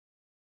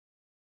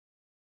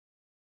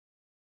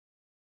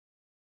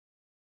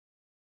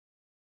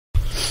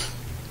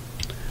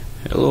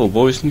Hello,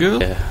 boys and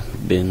girls.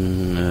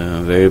 Been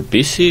very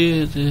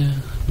busy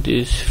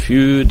these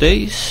few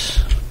days.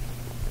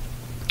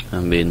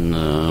 I've been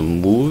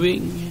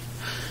moving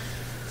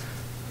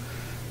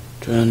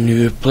to a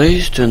new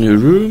place, to a new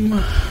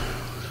room.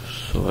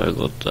 So I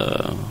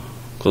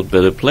got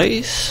better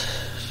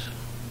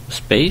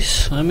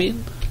space. I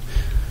mean,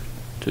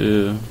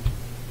 to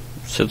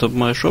set up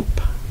my shop.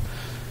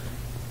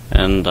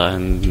 And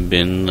I've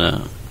been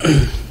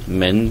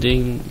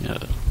mending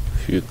a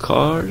few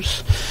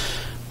cars,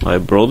 my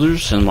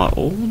brother's and my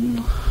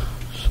own.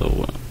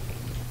 So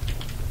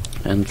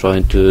and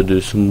trying to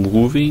do some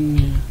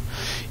moving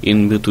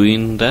in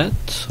between that.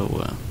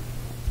 So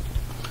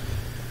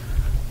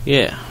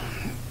yeah,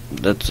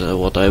 that's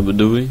what I've been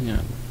doing.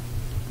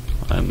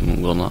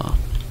 I'm gonna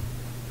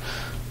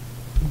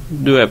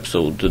do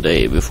episode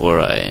today before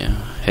I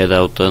head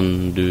out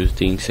and do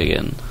things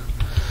again.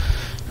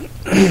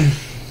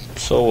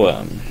 So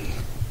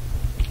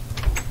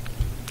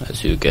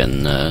as you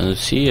can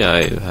see,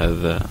 I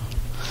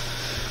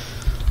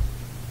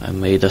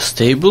made a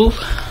stable.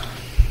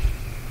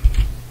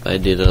 I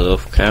did it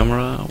off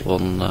camera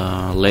one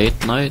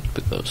late night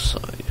because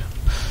I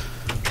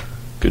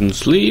couldn't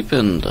sleep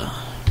and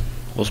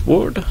was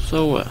bored.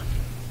 So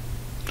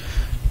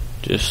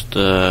just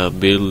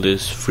build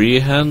this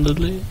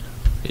free-handedly.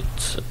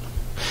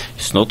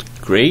 It's not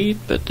great,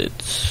 but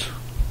it's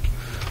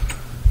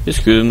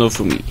good enough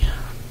for me.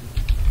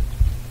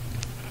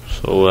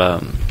 So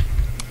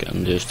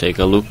can just take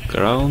a look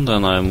around,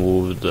 and I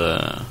moved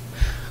the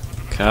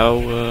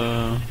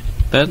cow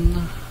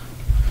pen.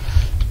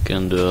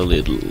 Can do a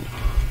little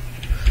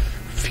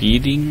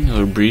feeding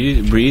or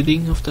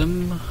breeding of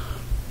them,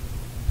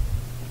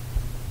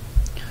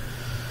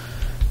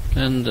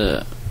 and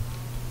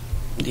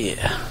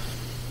yeah,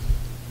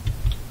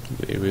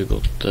 we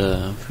got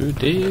food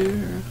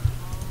there.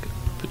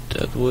 Put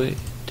that away,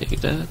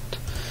 take that,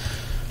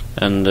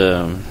 and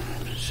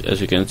as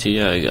you can see,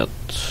 I got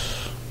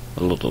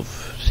a lot of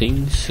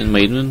things in my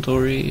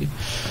inventory.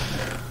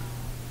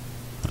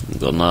 I'm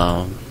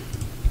gonna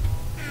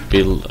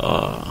build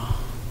a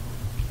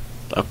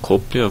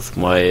copy of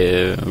my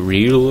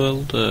real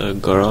world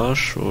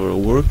garage or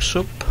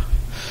workshop,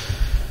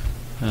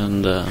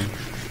 and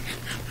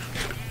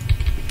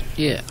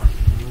yeah,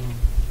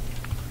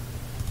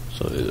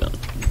 so we're gonna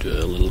do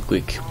a little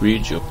quick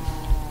rejob.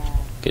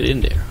 Get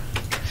in there,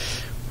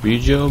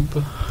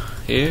 rejob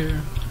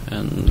here,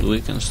 and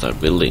we can start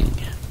building.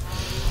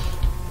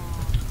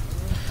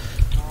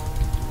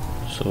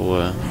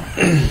 So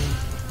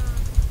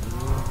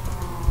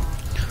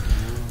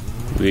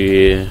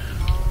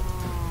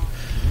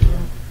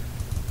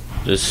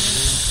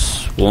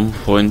this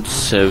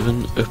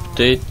 1.7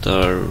 update,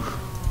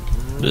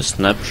 the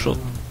snapshot,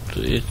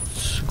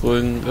 it's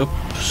going up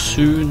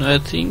soon, I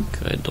think.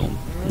 I don't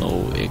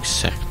know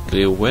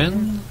exactly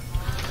when,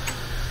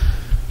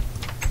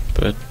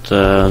 but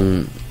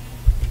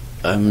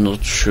I'm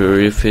not sure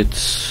if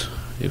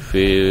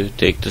we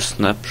take the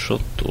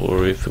snapshot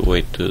or if we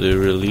wait to the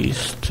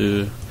release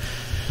to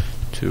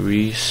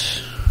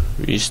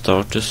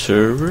restart the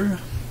server.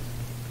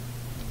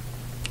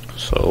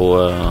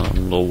 So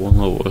no one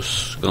of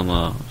us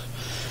gonna,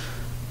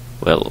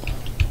 well,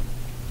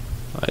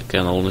 I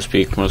can only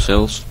speak for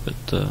myself,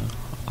 but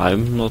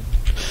I'm not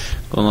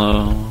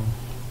gonna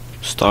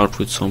start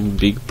with some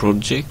big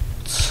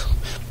projects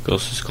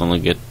because it's gonna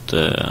get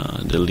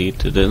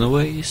deleted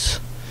anyways.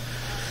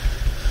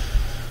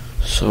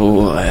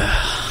 So I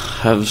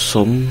have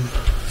some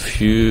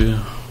few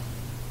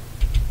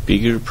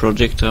bigger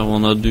projects I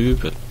wanna do,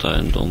 but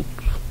I don't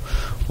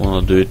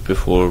wanna do it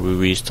before we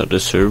restart the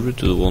server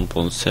to the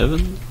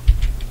 1.7.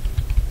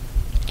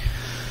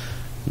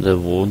 The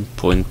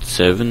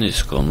 1.7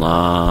 is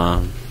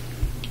gonna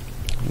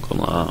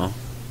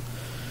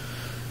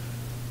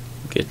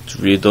get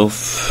rid of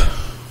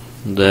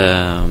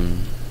the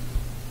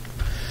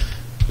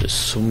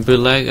zombie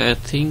lag, I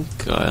think,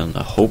 and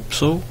I hope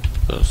so,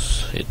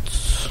 because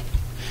it's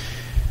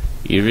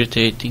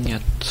irritating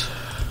at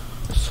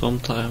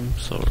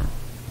sometimes or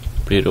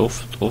pretty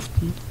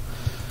often.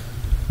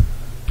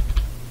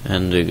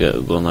 And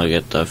we're gonna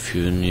get a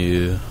few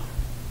new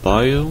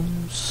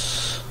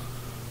biomes.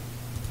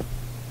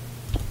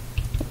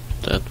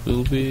 That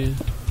will be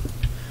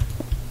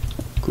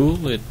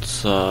cool.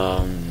 It's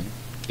a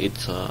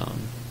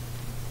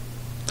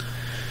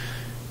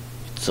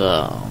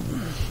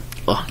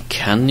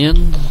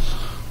canyon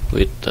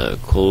with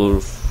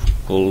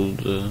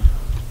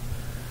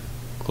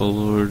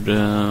colored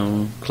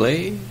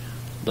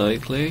dye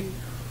clay,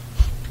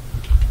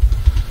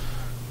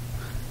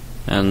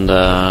 and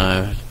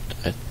I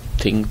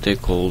think they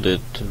called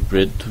it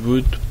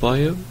redwood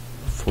biome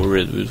for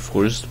redwood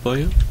forest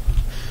biome.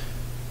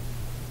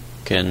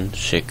 Can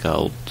check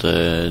out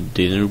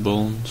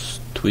Dinnerbone's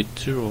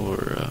Twitter,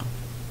 or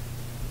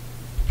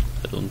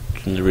I don't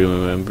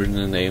remember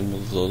the name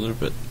of the other,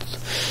 but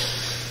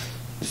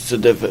it's the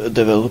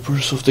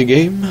developers of the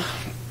game.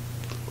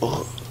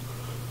 Oh.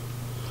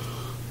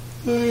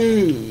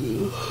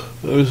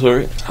 I'm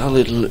sorry, a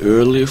little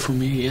early for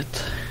me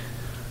yet.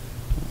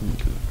 1,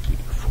 2, 3,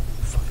 4,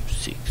 5,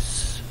 6,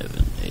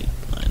 7, 8,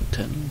 9,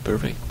 10.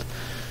 Perfect.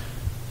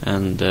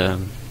 And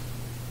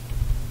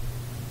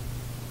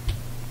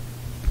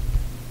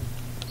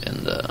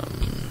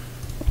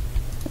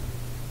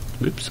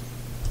oops,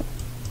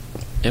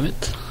 damn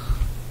it.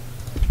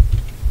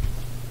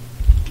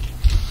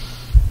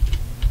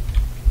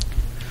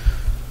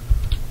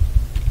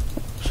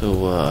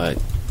 So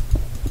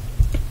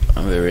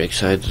I'm very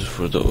excited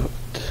for the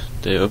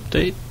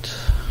update,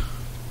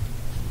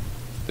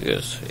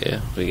 because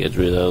we get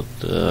rid of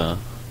the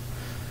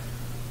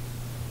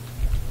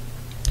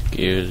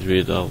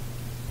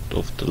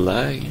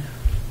lag.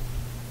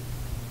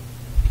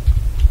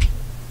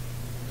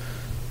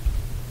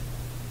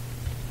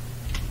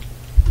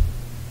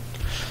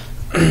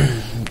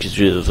 Get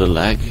rid of the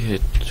lag.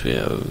 We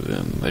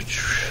have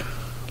much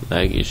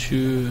lag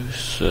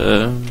issues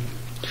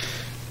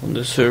on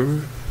the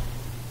server,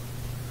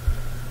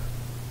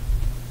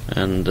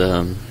 and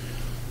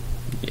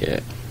yeah.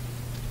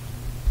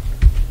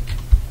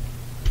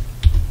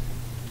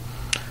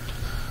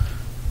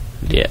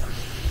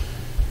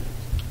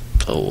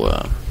 So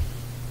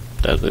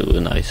that will be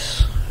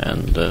nice,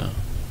 and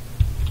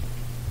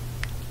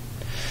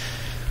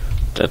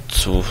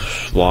that's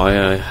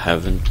why I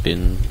haven't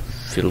been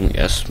filming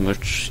as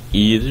much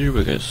either,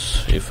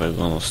 because if I'm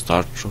gonna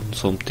start on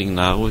something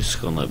now, it's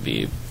gonna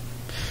be a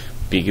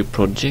bigger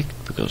project,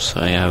 because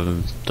I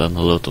haven't done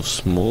a lot of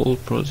small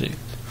projects.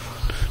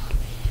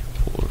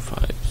 4,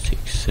 5,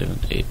 6, 7,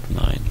 8,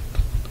 9,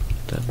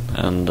 10,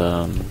 and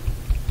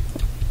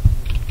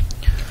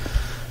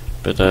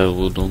but I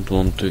don't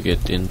want to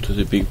get into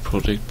the big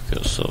project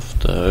because of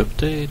the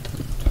update,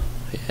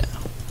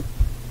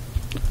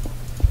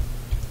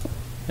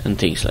 and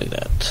things like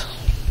that.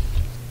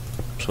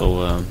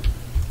 So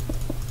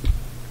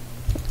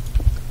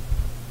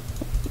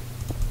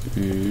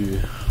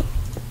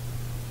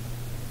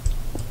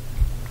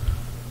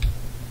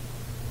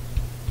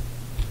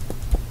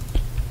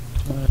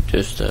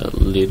just a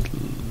little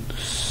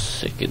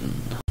second.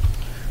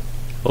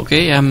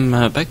 Okay, I'm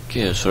back.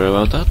 Sorry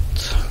about that,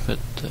 but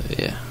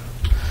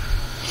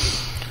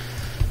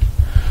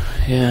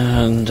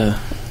and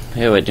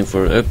waiting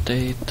for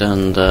update,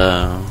 and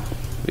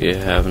we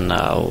have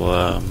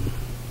now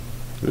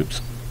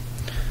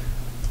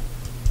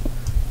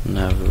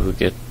now we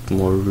get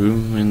more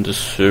room in the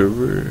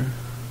server,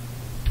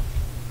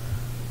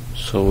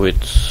 so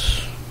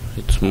it's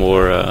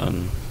more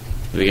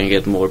we can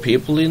get more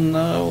people in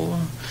now.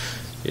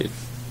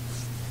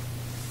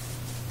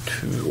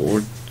 2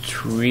 or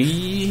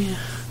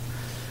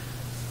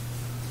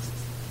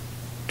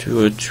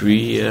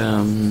 3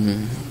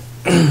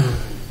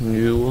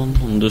 new one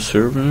on the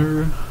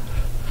server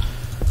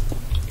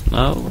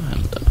now,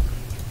 and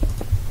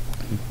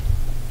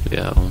we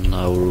have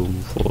now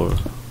room for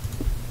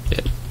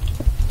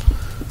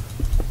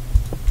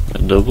a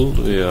double.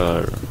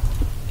 I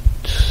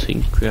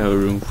think we have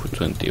room for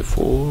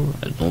 24.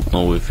 I don't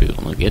know if we're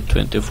gonna get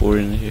 24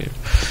 in here.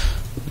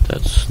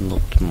 That's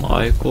not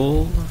my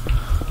goal,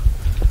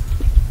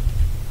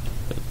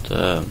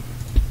 but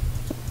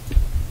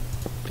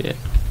yeah.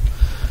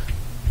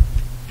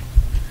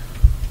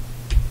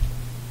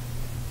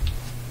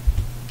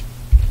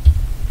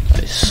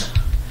 Nice.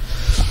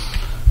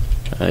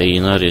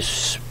 Einar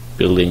is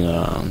building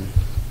on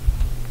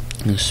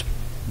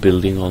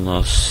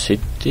a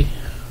city.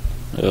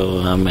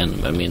 I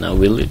mean a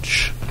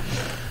village,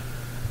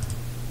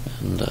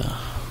 and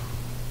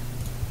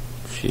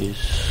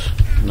she's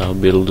now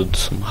builded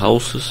some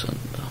houses, and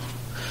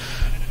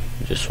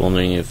just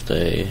wondering if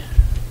they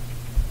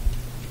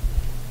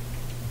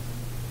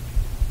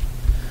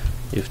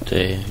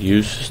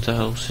uses the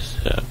house,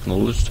 if they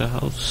acknowledge the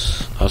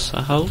house as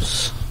a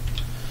house.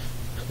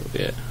 So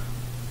yeah.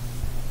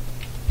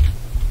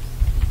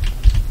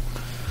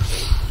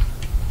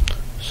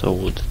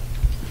 So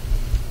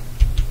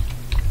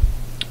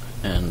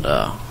and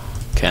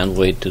can't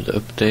wait to the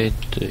update.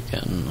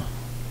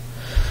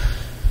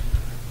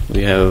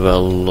 We have a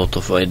lot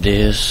of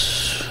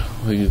ideas.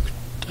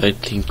 I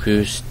think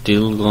we're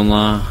still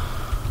gonna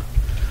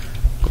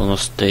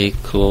stay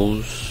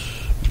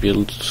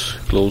build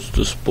close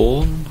to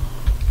spawn,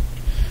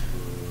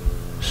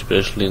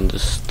 especially in the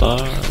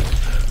start.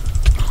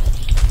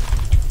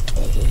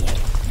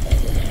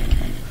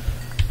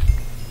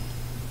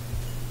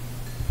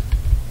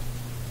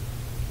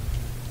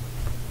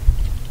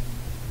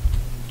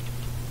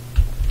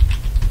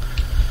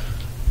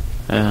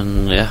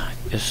 And I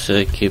guess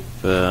keep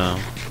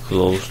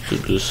close to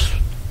the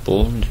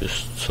spawn,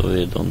 just so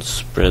we don't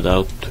spread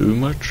out too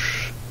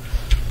much.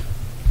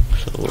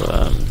 So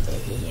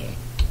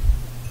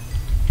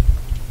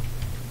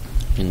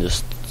in the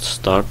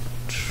start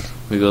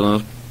we're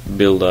gonna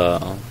build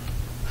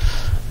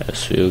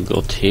as we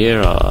got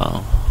here,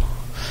 a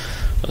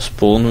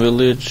spawn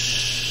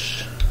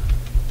village.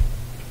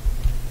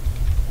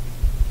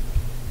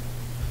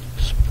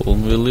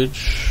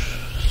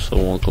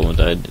 Someone come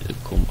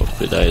up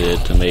with the idea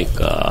to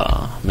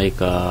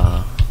make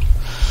a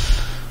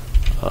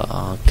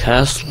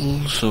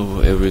castle, so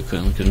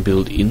everyone can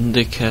build in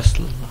the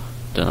castle.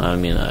 Then I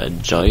mean a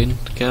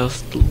giant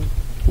castle.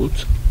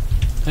 Whoops.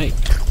 Hey,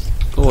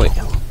 go away.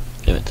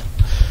 Damn it.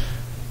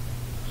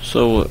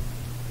 So,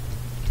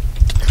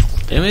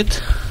 damn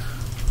it.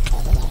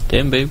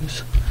 Damn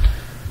babies.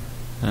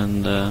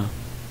 And,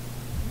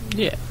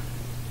 yeah.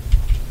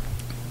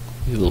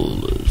 We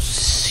will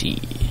see.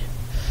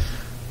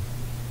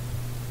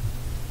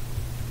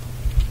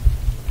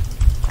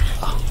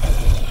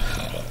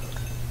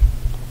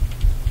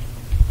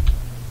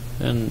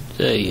 And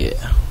yeah,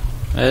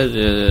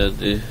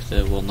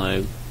 the one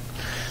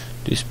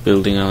this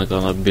building I'm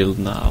gonna build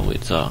now,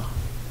 it's a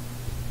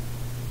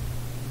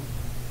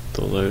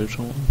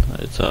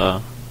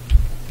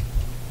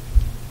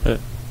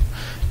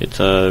it's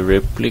a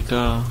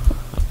replica,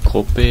 a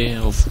copy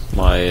of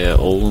my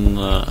own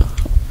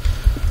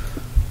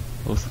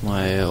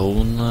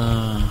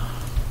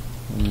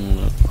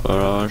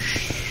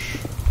garage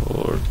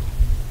or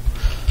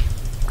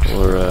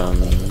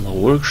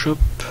workshop.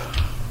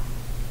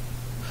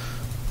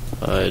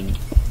 I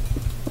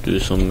do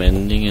some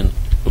mending and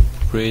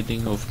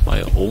upgrading of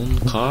my own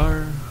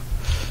car.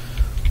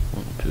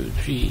 1, 2,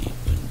 3,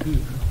 1, 2.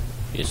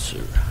 Yes,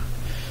 sir.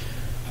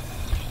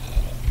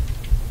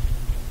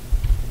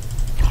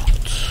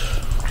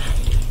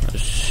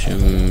 As you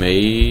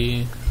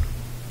may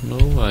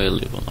know, I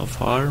live on a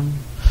farm,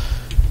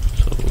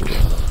 so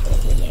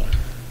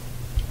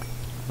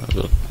I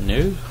got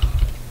new.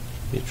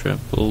 He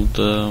trampled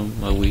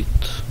my wheat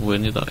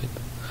when he died.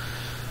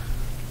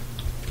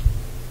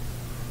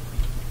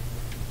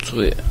 So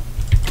yeah,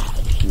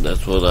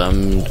 that's what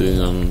I'm doing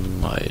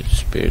on my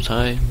spare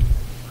time,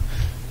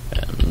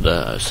 and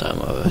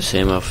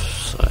same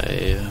as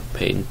I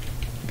paint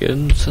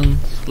guns and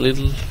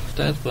little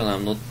that when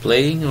I'm not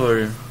playing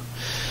or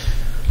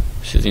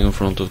sitting in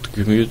front of the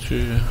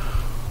computer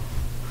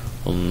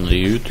on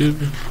the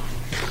YouTube.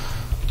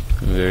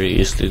 I'm very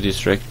easily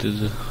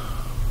distracted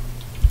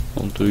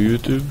onto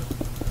YouTube,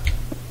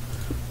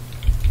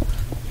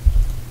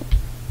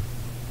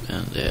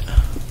 and yeah.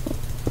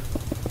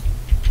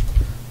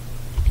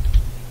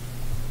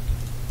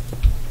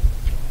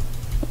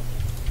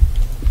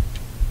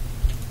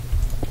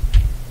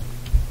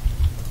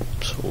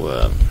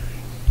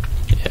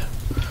 Yeah,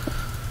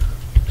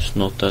 it's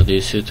not that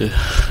easy to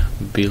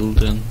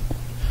build and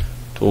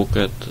talk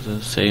at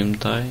the same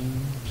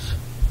times.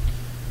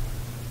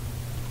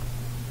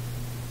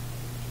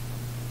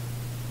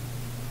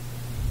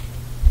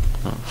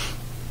 Oh.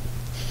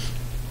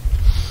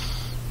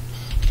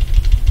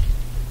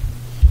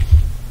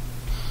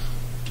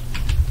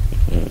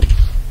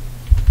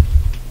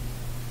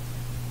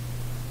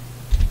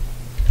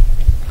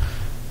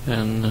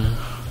 And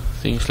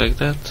things like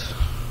that.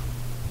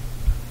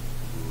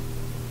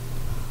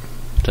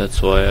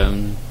 That's why I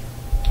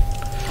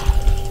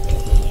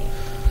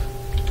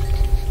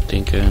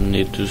think I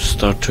need to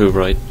start to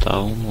write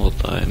down what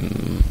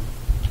I'm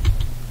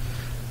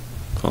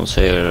gonna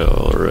say,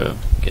 or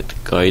get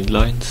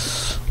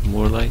guidelines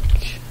more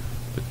like,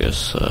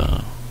 because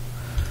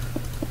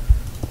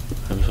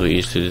I'm so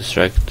easily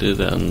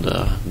distracted, and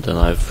then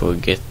I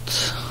forget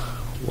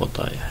what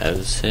I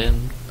have said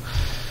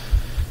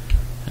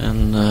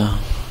and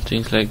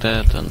things like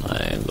that, and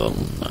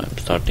I'm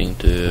starting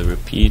to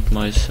repeat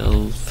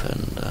myself,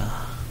 and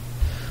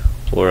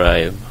or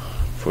I'm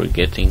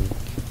forgetting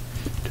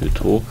to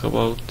talk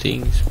about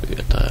things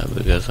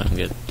because I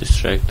get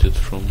distracted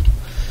from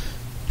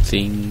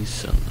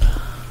things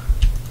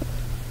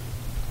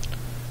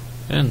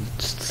and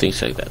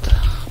things like that.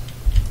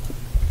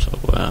 So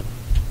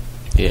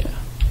yeah,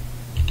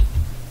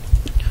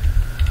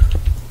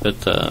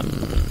 but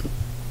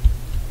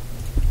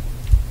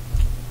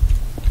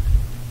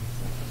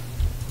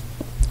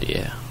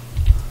yeah,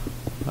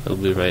 I'll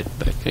be right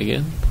back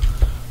again.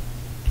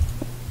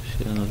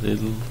 See in a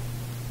little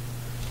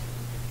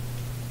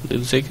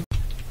second.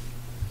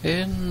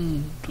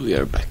 And we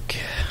are back.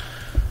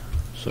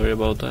 Sorry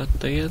about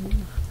that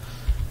again.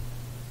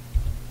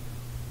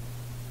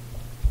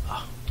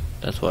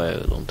 That's why I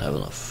don't have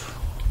enough.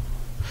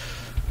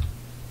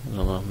 I'm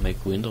gonna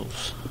make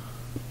windows.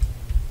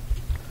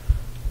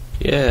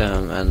 Yeah,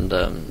 and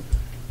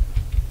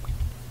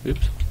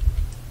oops.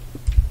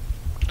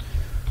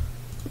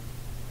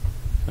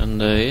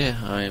 And yeah,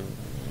 I'm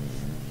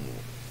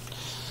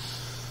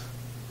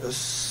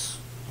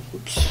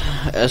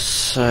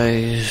as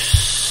I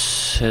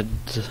said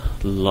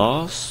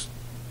last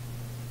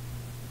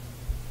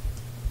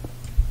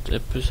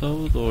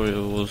episode, or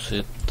was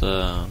it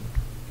on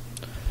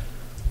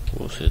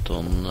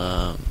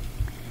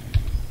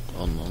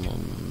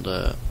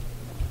the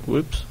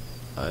whoops,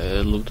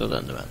 I looked at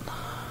Enderman.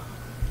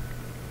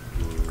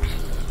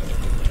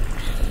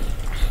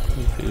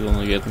 If you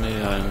wanna get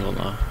me, I'm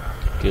gonna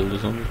kill the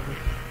zombie.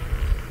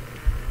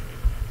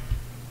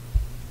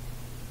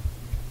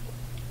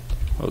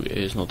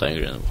 Okay, he's not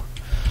angry anymore.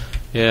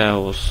 Yeah, I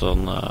was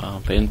on a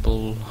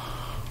paintball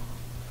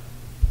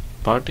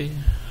party,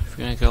 if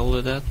you can call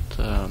it that.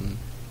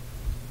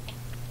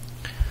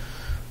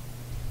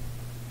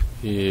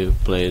 we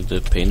played the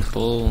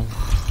paintball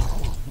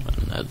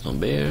and had some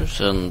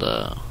beers, and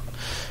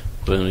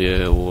when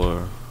we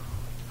were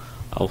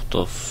out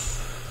of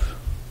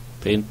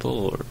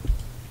paintball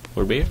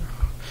or beer,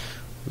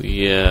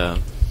 we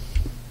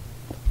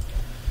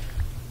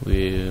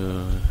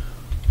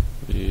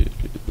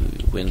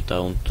went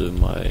down to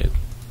my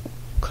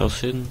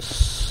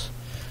cousin's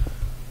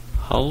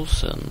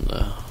house and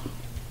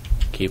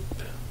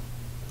kept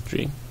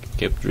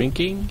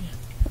drinking.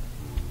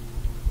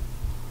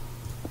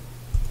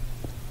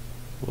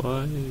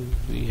 Why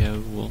we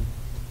have one?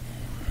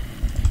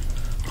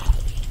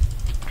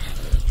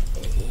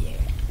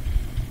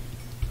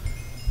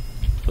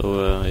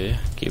 So yeah,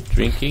 keep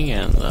drinking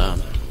and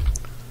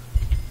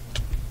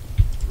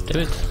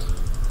damn it.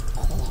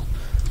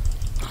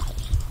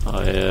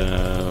 I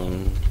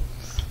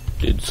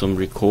did some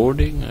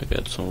recording. I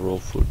got some raw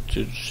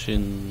footage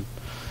in.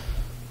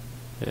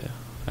 Yeah,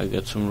 I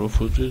got some raw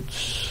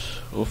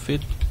footage of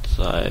it.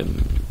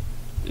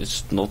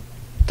 It's not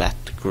that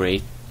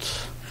great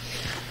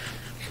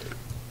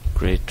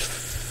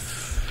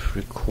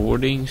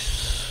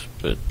recordings,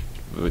 but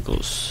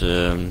because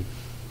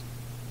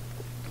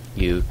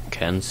you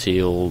can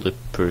see all the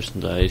person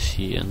that I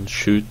see and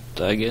shoot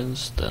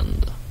against,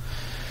 and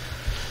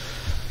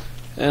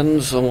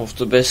some of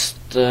the best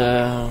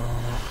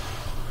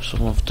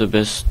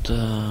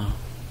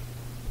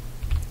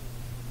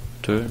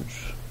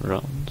turns,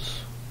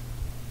 rounds.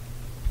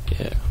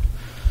 Yeah,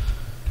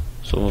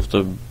 some of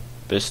the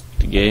best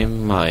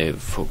game. I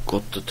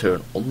forgot to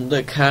turn on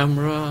the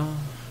camera.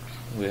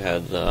 We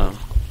had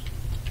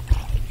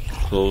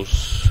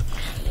close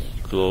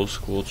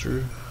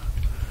quarter.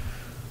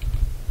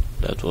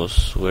 That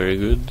was very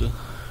good,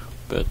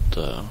 but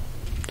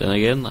then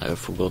again I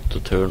forgot to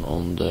turn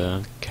on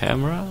the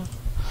camera.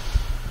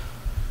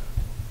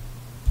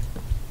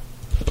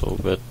 So,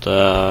 but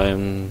I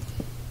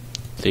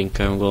think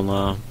I'm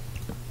gonna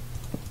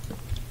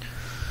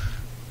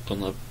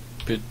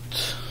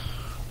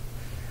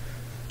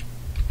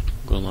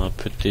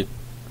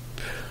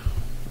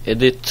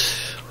edit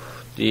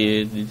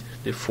the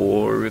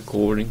 4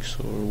 recordings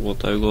or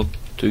what I got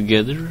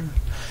together,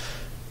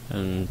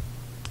 and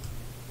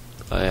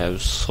I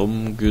have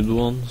some good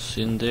ones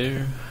in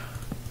there.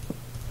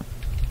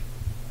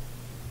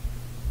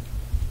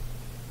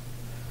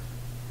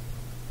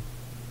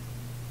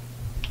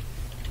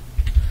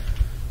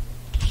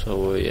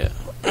 So yeah.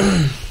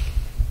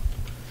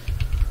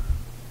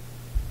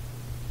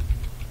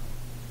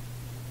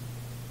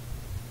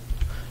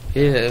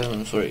 Yeah,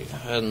 I'm sorry.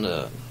 And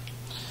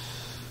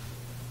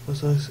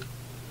as I said,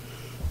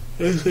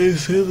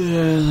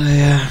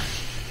 yeah.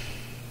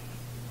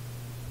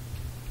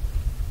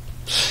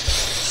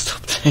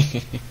 Stop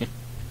taking.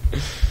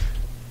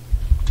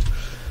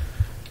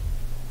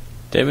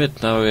 Damn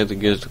it! Now I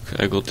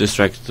got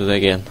distracted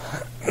again.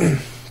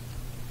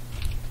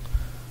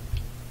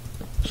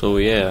 So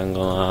yeah, I'm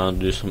gonna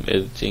do some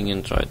editing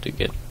and try to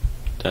get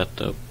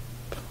that up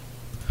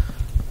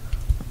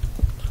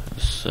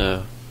as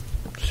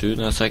soon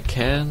as I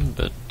can,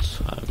 but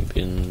I've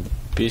been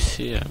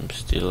busy. I'm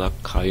still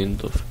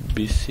kind of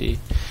busy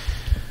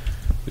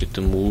with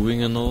the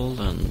moving and all,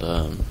 and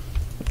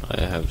I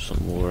have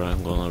some more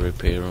I'm gonna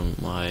repair on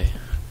my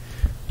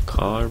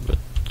car, but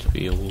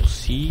we will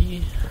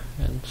see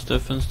and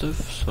stuff.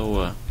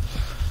 So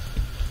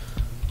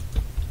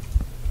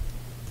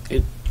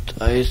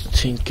I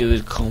think it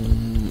will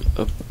come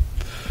up,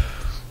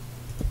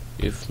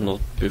 if not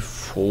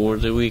before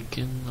the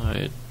weekend,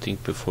 I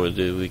think before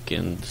the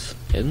weekend's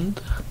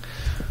end.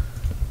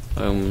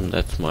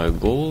 That's my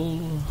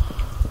goal.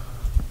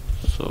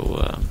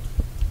 So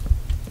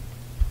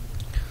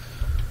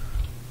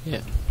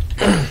yeah.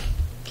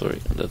 Sorry,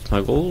 that's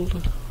my goal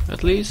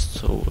at least.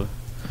 So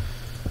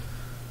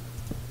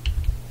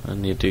I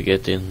need to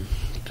get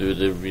into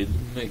the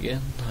rhythm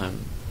again.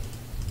 I'm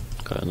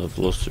kind of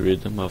lost the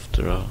rhythm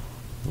after a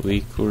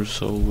week or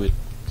so with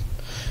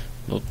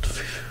not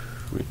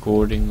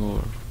recording,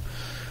 or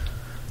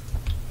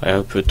I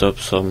have put up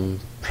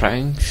some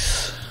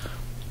pranks,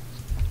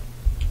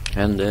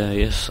 and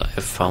yes, I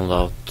have found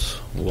out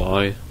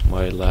why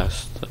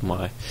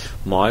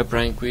my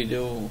prank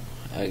video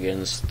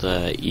against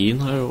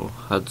Einar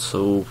had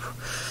so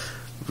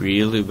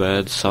really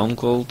bad sound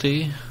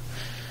quality.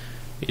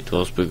 It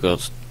was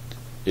because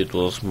it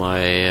was my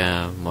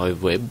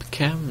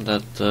webcam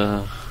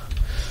that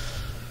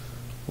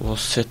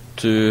was set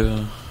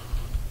to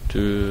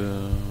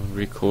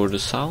record the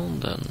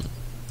sound, and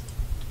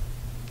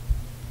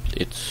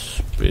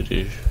it's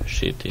pretty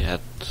shitty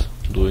at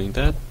doing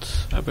that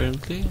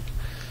apparently.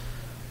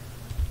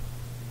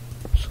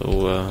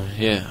 So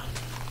yeah,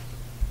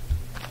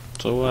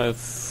 so I've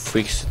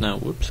fixed it now.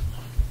 Whoops.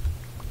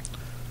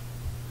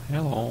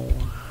 Hello.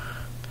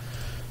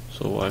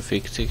 So I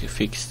fixed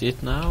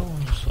it now.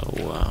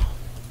 So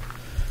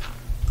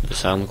the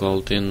sound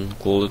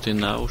quality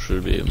now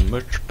should be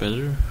much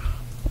better.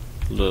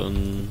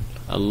 Learn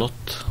a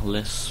lot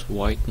less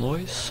white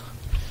noise.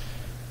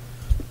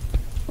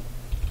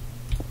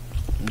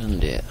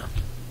 And yeah.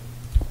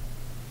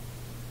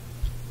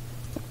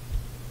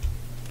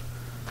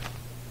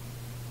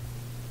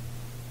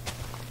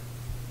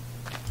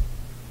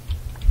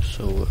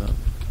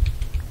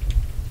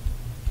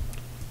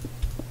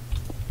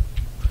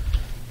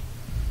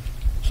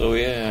 So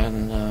yeah,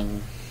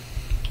 and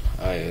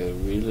I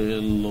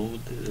really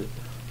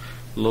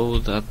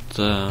love that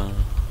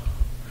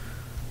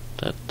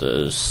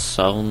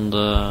sound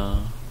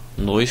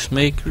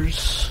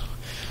noisemakers.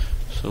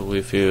 So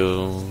if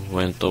you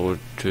went over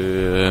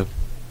to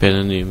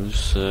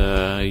Penonym's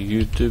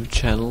YouTube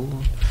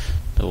channel,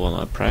 the one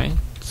I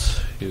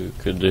pranked, you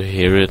could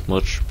hear it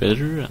much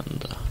better,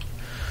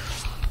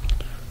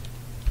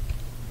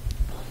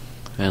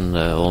 and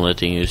the only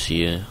thing you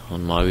see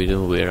on my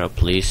video where I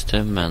place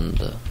them and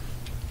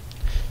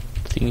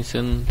things.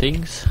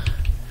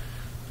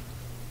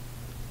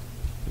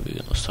 We're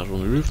gonna start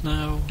on the roof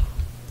now.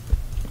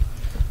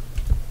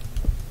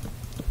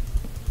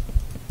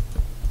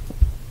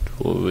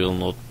 It will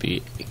not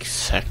be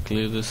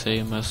exactly the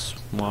same as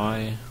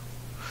my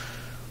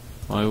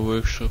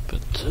workshop,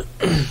 but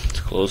it's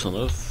close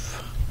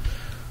enough.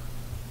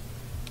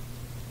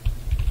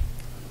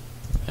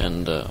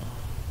 And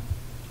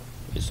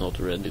it's not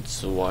red,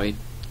 it's white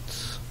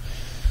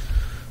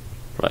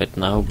right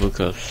now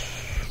because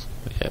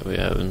we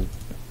haven't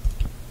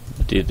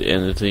did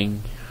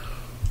anything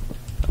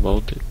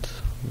about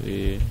it.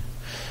 We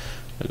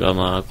are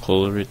gonna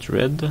color it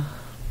red,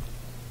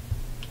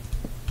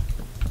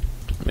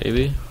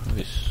 maybe.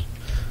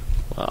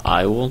 Well,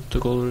 I want to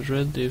color it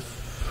red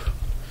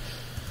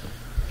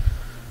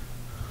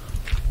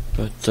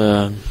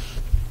but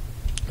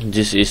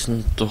this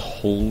isn't the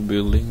whole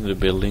building. The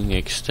building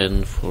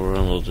extends for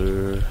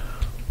another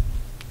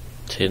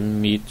 10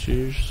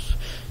 meters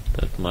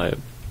that my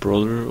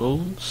brother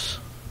owns.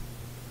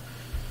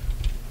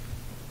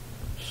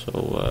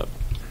 So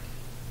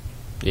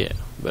yeah,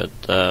 but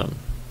the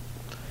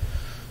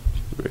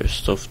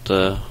rest of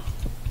the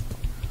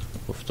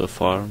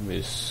farm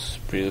is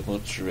pretty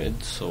much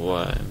red, so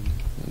I'm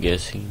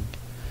guessing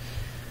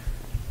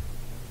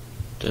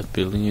that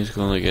building is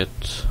gonna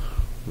get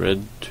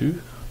red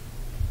too.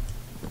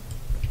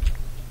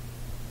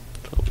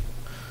 So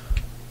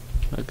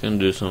I can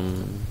do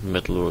some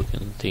metalwork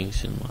and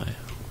things in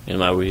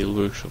my real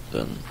workshop.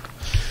 Then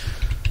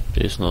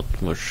there's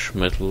not much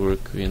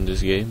metalwork in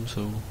this game,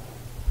 so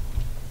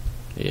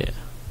yeah.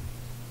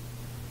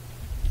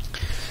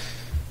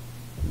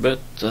 But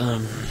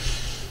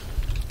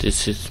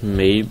this is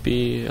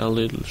maybe a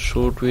little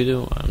short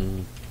video,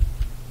 and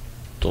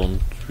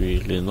don't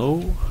really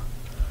know.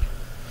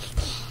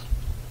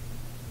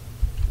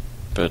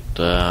 But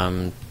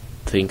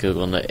think I'm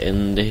gonna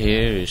end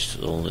here. It's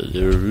only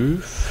the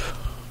roof.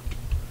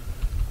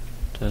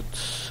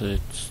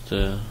 It's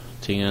the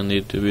thing I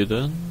need to be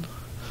done.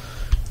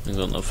 I'm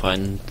gonna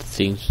find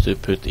things to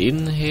put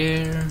in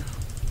here.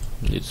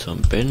 Need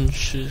some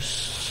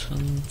benches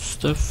and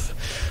stuff.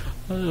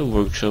 A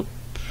workshop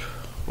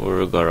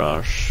or a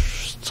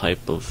garage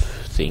type of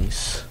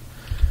things.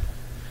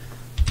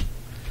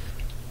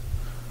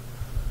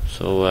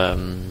 So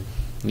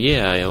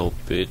yeah, I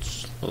hope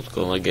it's not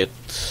gonna get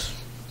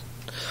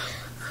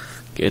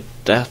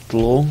that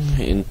long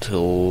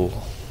until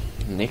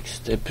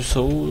next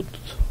episode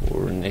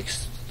or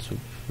next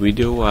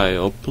video I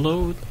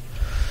upload.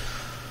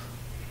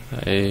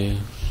 I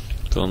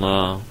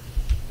gonna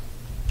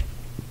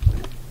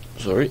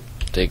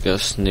take a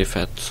sniff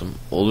at some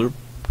other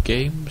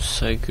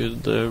games I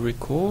could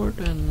record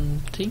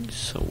and things.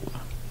 So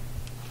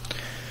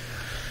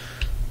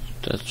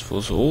that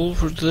was all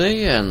for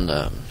today, and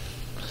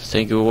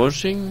thank you for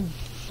watching.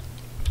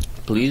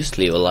 Please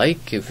leave a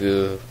like if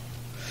you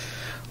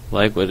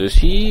like what you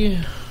see.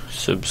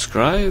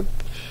 Subscribe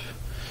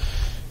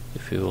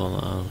if you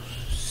wanna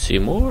see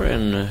more,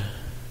 and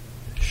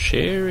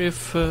share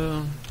if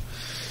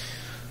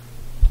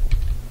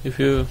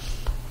you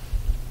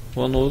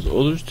want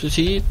others to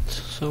see it.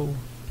 So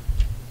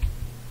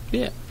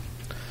yeah.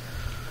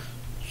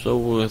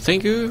 So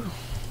thank you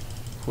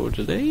for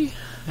today,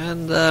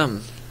 and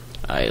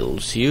I'll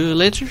see you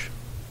later.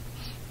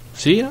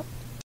 See ya.